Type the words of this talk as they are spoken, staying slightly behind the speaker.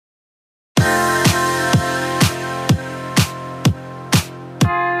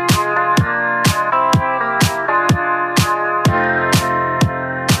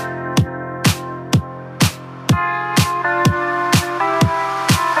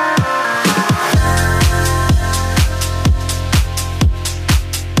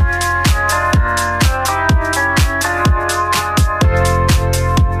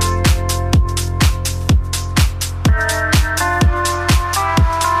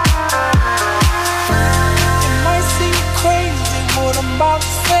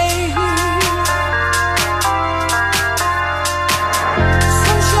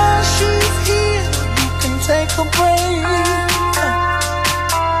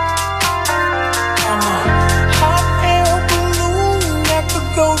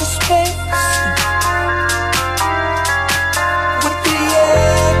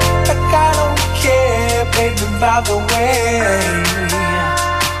by the way.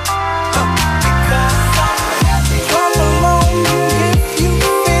 Clap along if you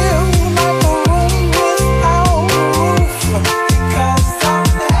feel like a room without a roof.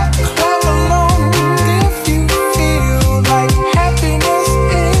 Clap along if you feel like happiness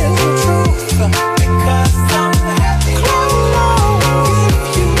is the truth. Clap along if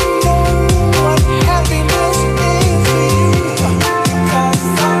you know what happiness is for you. Clap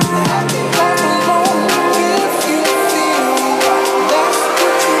along if you feel like that's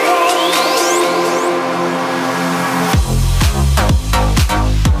what you want.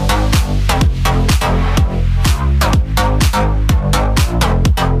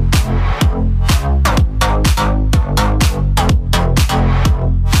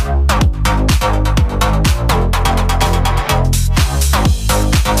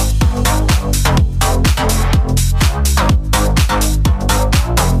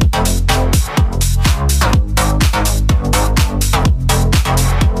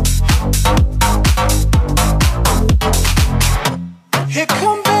 Here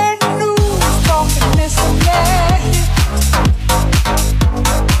come bad news, talking this and that.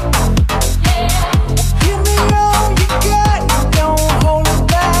 Give me all you got, don't hold it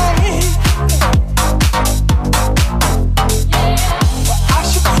back. Well, I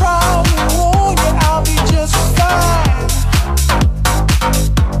should probably warn you, I'll be just fine.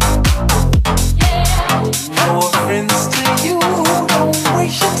 No offense to you, don't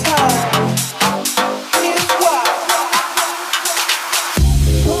waste your time. Here's why.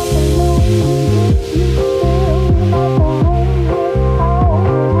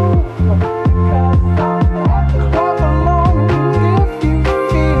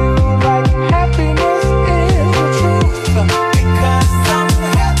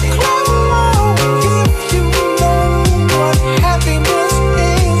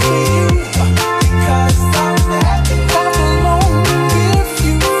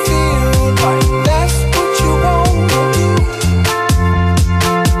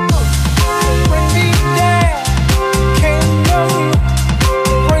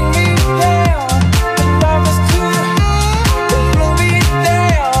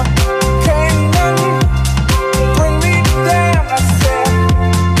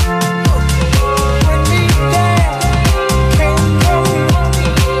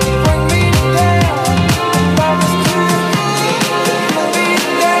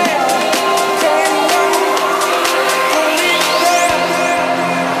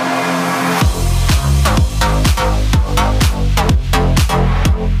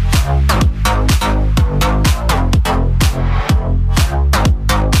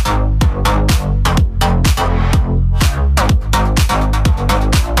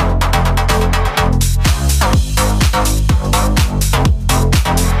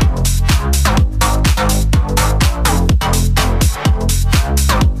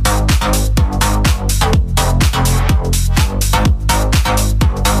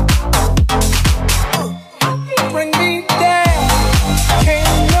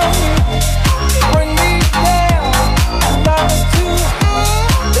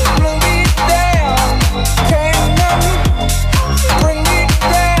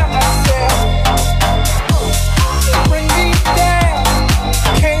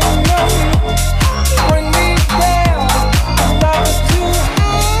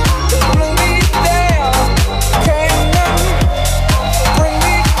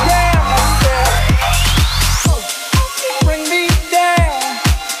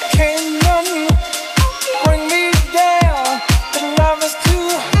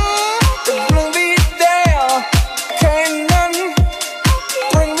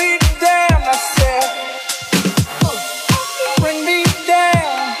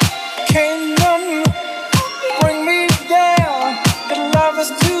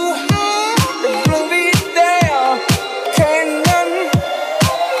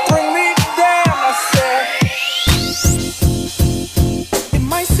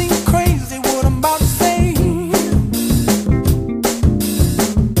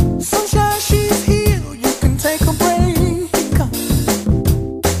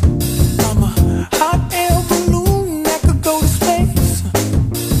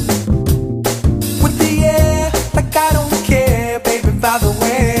 By the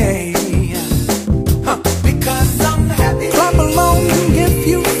way.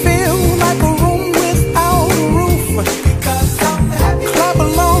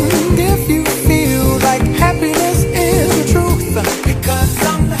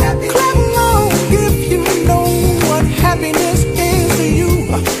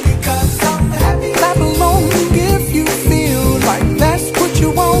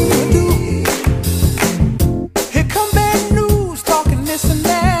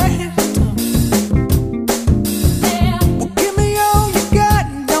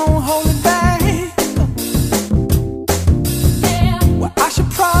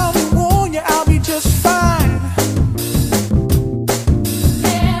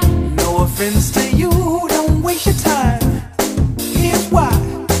 happens to you, don't waste your time. Here's why.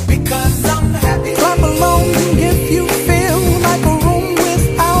 Because I'm happy. Clap along if you feel like a room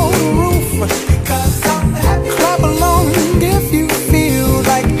without a roof. Because I'm happy. Clap along if you feel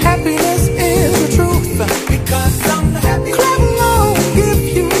like happiness is the truth. Because I'm happy. Clap along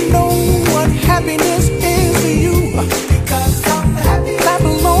if you know what happiness is to you. Because I'm happy. Clap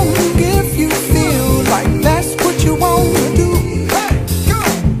along if you feel like that's what you want to do. Hey, go!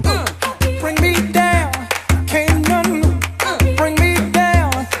 Bring me down, can't none bring me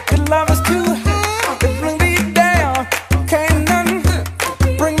down. Your love is too high to bring me down. Can't none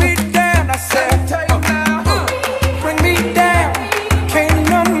bring me down. I said, bring me down, can't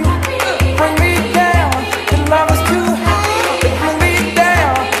none bring me down. Your love is too high to bring me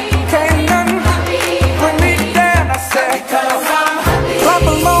down. Can't none bring me down. I said, clap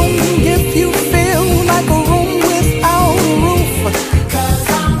along if you feel like a room without a roof.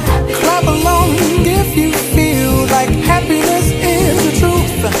 Clap along if you feel like happiness is the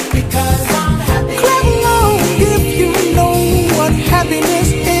truth. Clap along if you know what happiness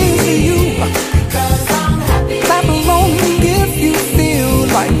is to you. Clap along if you feel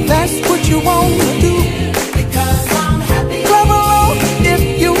like that's what you want to do. Clap along if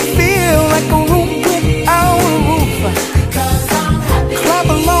you feel like a room without a roof. Clap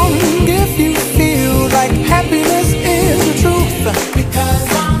along if you feel like happiness is the truth.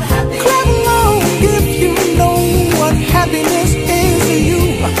 Clap along if you know what happiness is to you.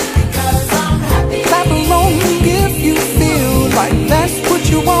 Clap along if you feel like that's what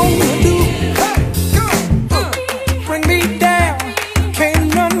you want to do. Bring me down, can't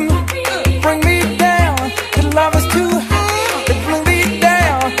none bring me down. Your love is too high to bring me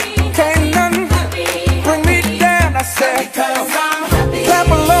down. Can't none bring me down. I said,